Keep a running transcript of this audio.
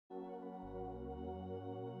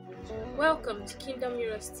Welcome to Kingdom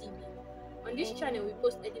Mirrors TV. On this channel, we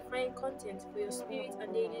post edifying content for your spirit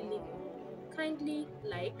and daily living. Kindly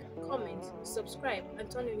like, comment, subscribe,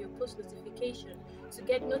 and turn on your post notification to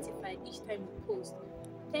get notified each time we post.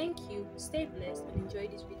 Thank you, stay blessed, and enjoy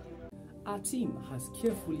this video. Our team has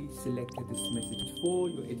carefully selected this message for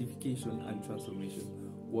your edification and transformation.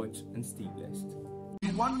 Watch and stay blessed.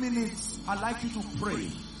 In 1 minute, I'd like you to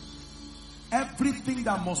pray. Everything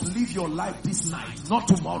that must leave your life this night, not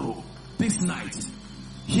tomorrow, this night.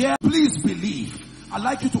 Here, please believe. I'd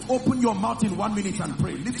like you to open your mouth in 1 minute and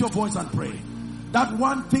pray. Lift your voice and pray. That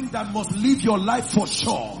one thing that must leave your life for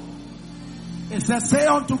sure. It says, say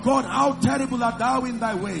unto God, how terrible art thou in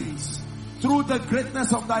thy ways. Through the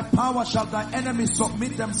greatness of thy power shall thy enemies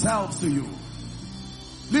submit themselves to you.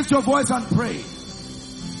 Lift your voice and pray.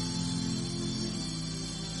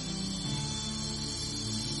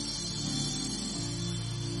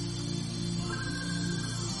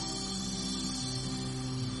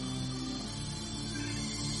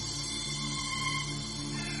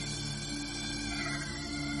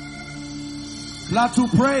 Glad to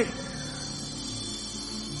pray.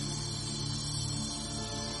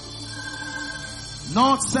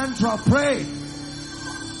 North Central, pray.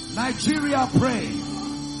 Nigeria, pray.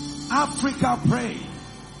 Africa, pray.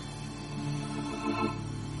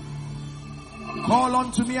 Call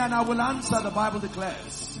unto me and I will answer, the Bible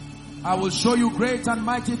declares. I will show you great and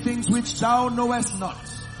mighty things which thou knowest not.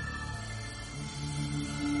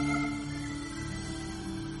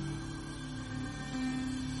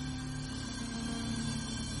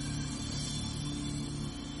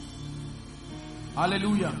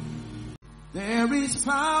 Hallelujah. There is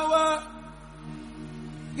power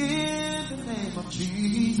in the name of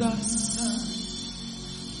Jesus.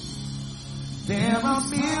 There are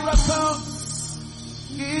miracles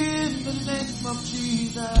in the name of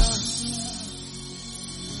Jesus.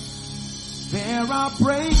 There are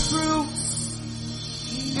breakthroughs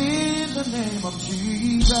in the name of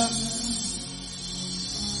Jesus.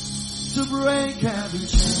 To break every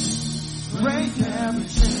chain, break every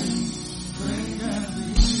chain.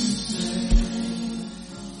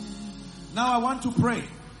 Now I want to pray.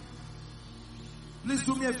 Please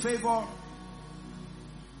do me a favor.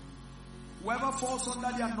 Whoever falls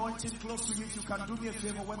under the anointing close to you, if you can do me a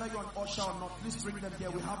favor, whether you're an usher or not, please bring them here.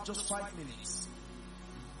 We have just 5 minutes.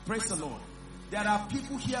 Praise the Lord. There are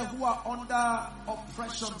people here who are under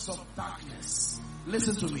oppressions of darkness.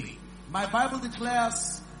 Listen to me. My Bible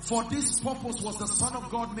declares, for this purpose was the Son of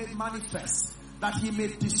God made manifest, that he may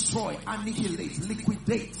destroy, annihilate,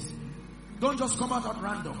 liquidate. Don't just come out at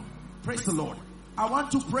random. Praise the Lord. I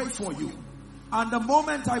want to pray for you. And the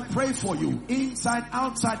moment I pray for you, inside,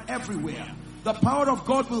 outside, everywhere, the power of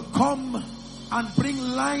God will come and bring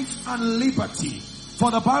life and liberty. For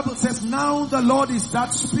the Bible says, now the Lord is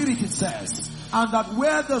that Spirit, it says. And that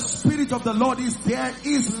where the Spirit of the Lord is, there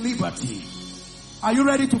is liberty. Are you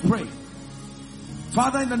ready to pray?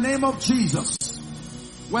 Father, in the name of Jesus,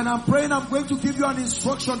 when I'm praying, I'm going to give you an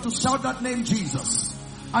instruction to shout that name, Jesus.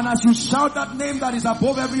 And as you shout that name that is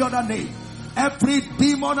above every other name, every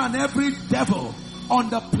demon and every devil on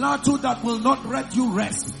the plateau that will not let you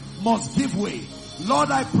rest must give way. Lord,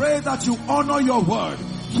 I pray that you honor your word.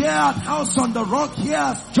 Here at House on the Rock, here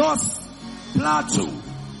at Just Plateau,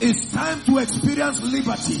 it's time to experience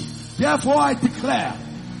liberty. Therefore I declare,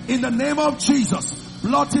 in the name of Jesus,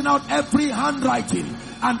 blotting out every handwriting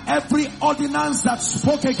and every ordinance that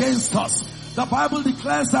spoke against us. The Bible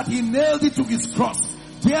declares that he nailed it to his cross.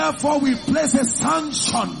 Therefore we place a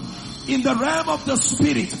sanction in the realm of the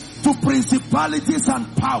Spirit to principalities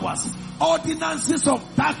and powers, ordinances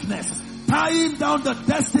of darkness, tying down the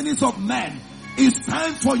destinies of men. It's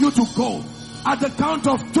time for you to go. At the count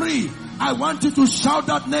of 3, I want you to shout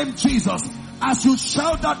that name, Jesus. As you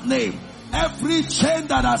shout that name, every chain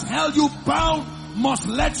that has held you bound must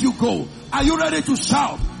let you go. Are you ready to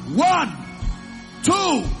shout? 1,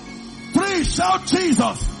 2, 3, shout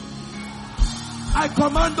Jesus. I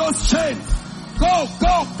command those chains. Go,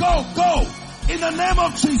 go, go, go. In the name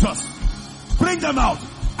of Jesus. Bring them out.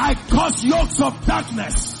 I cause yokes of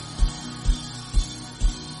darkness.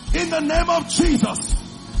 In the name of Jesus.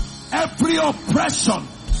 Every oppression.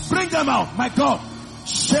 Bring them out. My God.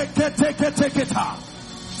 Shake it, take it, take it out.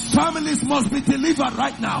 Families must be delivered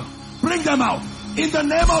right now. Bring them out. In the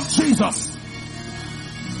name of Jesus.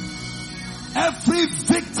 Every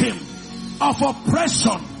victim of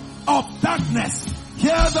oppression, of darkness,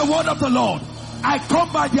 hear the word of the Lord. I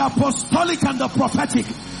come by the apostolic and the prophetic,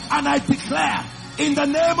 and I declare, in the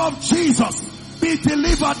name of Jesus, be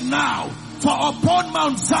delivered now. For upon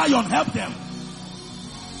Mount Zion, help them.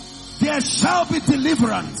 There shall be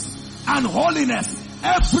deliverance and holiness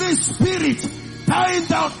Every spirit tying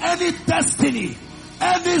down any destiny,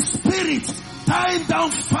 any spirit tying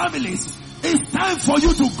down families, it's time for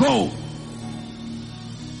you to go.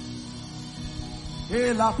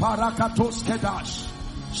 Ela parakatos kedash.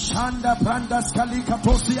 Shanda brandas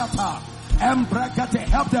kalikatosiata. Embrakate.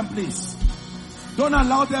 Help them, please. Don't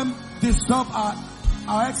allow them disturb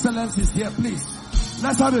our excellencies here, please.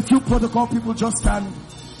 Let's have a few protocol people just stand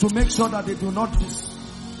to make sure that they do not miss.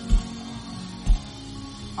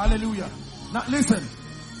 Hallelujah. Now listen.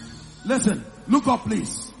 Listen. Look up,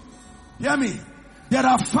 please. Hear me. There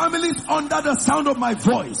are families under the sound of my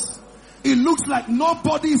voice. It looks like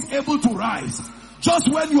nobody is able to rise. Just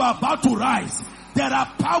when you are about to rise, there are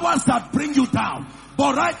powers that bring you down.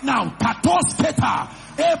 But right now,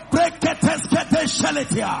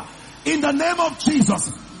 in the name of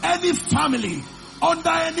Jesus, any family under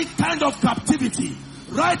any kind of captivity,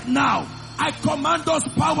 right now, I command those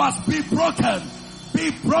powers be broken,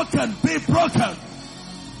 be broken, be broken,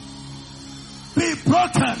 be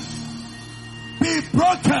broken, be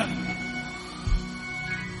broken.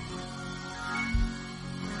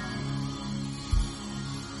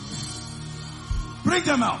 Bring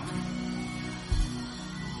them out.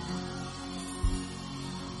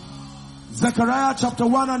 Zechariah chapter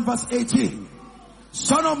 1 and verse 18.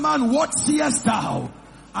 Son of man, what seest thou?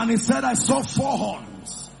 And he said, I saw 4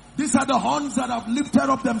 horns. These are the horns that have lifted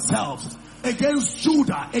up themselves against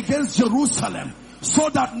Judah, against Jerusalem, so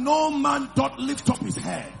that no man doth lift up his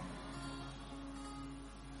head.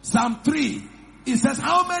 Psalm 3, it says,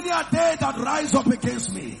 how many are they that rise up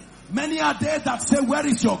against me? Many are there that say, where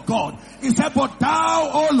is your God? He said, but thou,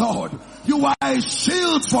 O Lord, you are a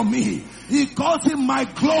shield for me. He calls him my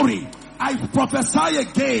glory. I prophesy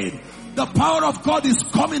again. The power of God is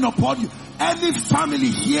coming upon you. Any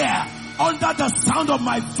family here under the sound of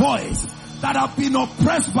my voice that have been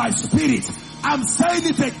oppressed by spirits, I'm saying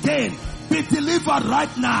it again. Be delivered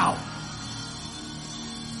right now.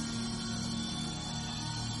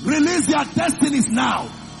 Release your destinies now.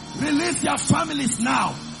 Release your families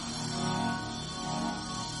now.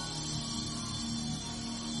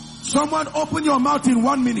 Someone open your mouth in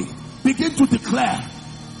 1 minute. Begin to declare,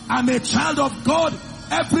 I'm a child of God.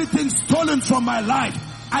 Everything stolen from my life,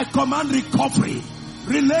 I command recovery,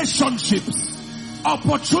 relationships,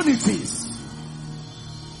 opportunities.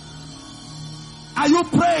 Are you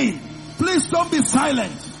praying? Please don't be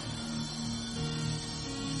silent.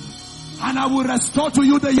 And I will restore to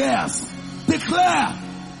you the years. Declare,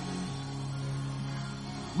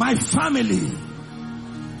 my family,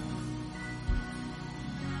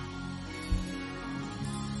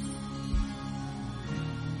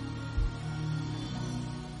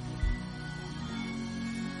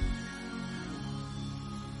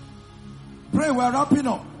 pray, we're wrapping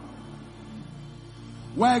up.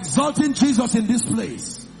 We're exalting Jesus in this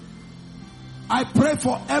place. I pray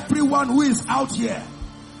for everyone who is out here.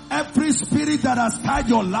 Every spirit that has tied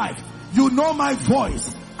your life. You know my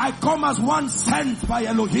voice. I come as one sent by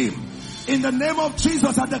Elohim. In the name of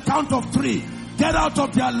Jesus, at the count of 3, get out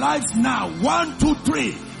of their lives now. 1, 2,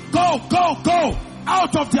 3. Go, go, go.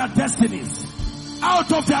 Out of their destinies.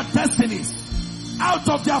 Out of their destinies. Out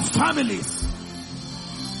of their families.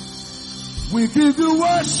 We give you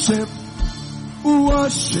worship,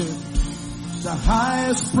 worship, the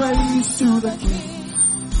highest praise to the King.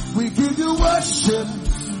 We give you worship,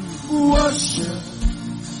 worship,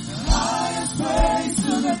 the highest praise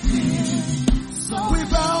to the King. So we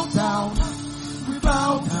bow down,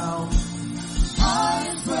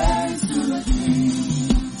 highest praise to the King.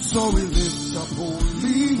 So we lift up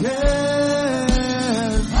holy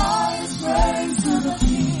hands, highest praise to the King.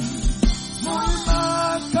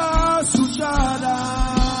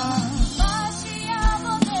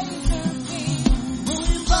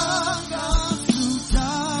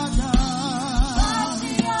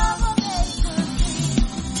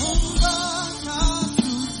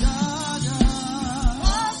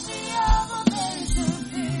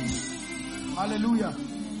 Hallelujah.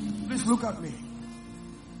 Please look at me.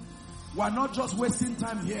 We're not just wasting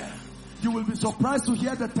time here. You will be surprised to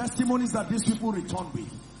hear the testimonies that these people return with.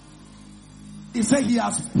 He said he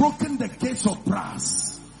has broken the gates of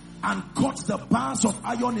brass and cut the bars of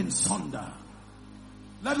iron in sunder.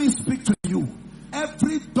 Let me speak to you.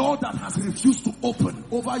 Every door that has refused to open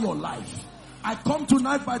over your life, I come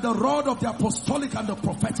tonight by the rod of the apostolic and the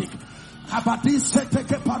prophetic.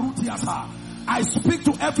 I speak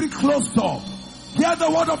to every closed door. Hear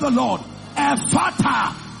the word of the Lord.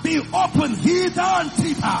 Ephata, be open hither and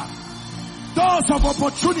thither. Doors of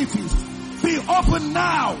opportunities, be open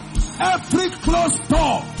now. Every closed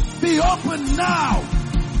door, be open now.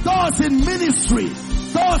 Doors in ministry,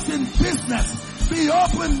 doors in business, be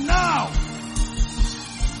opened now.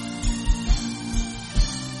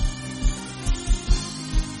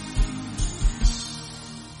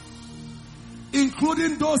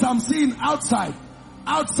 Including those I'm seeing outside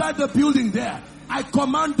the building there. I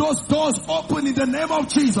command those doors open in the name of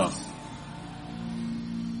Jesus.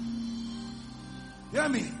 Hear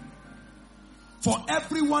me. For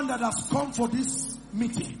everyone that has come for this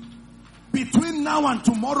meeting, between now and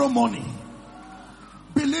tomorrow morning,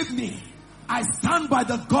 believe me, I stand by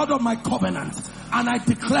the God of my covenant and I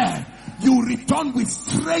declare you return with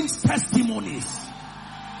strange testimonies.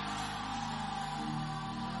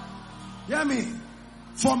 Hear me.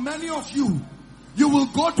 For many of you, you will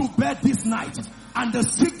go to bed this night and the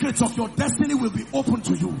secrets of your destiny will be open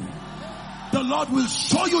to you. The Lord will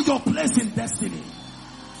show you your place in destiny.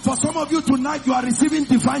 For some of you tonight, you are receiving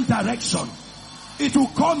divine direction. It will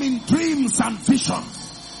come in dreams and visions.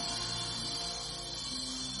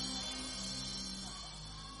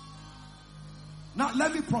 Now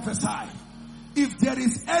let me prophesy. If there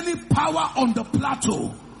is any power on the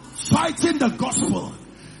plateau fighting the gospel,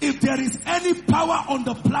 if there is any power on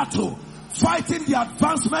the plateau fighting the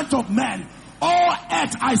advancement of men, all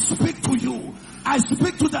earth, I speak to you. I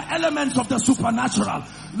speak to the elements of the supernatural.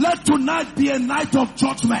 Let tonight be a night of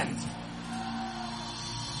judgment.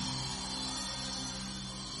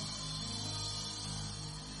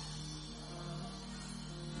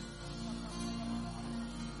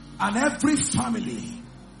 And every family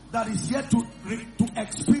that is yet to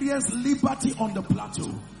experience liberty on the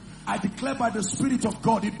plateau, I declare by the Spirit of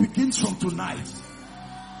God, it begins from tonight.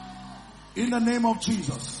 In the name of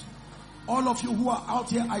Jesus. All of you who are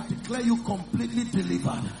out here, I declare you completely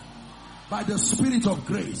delivered by the Spirit of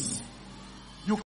grace.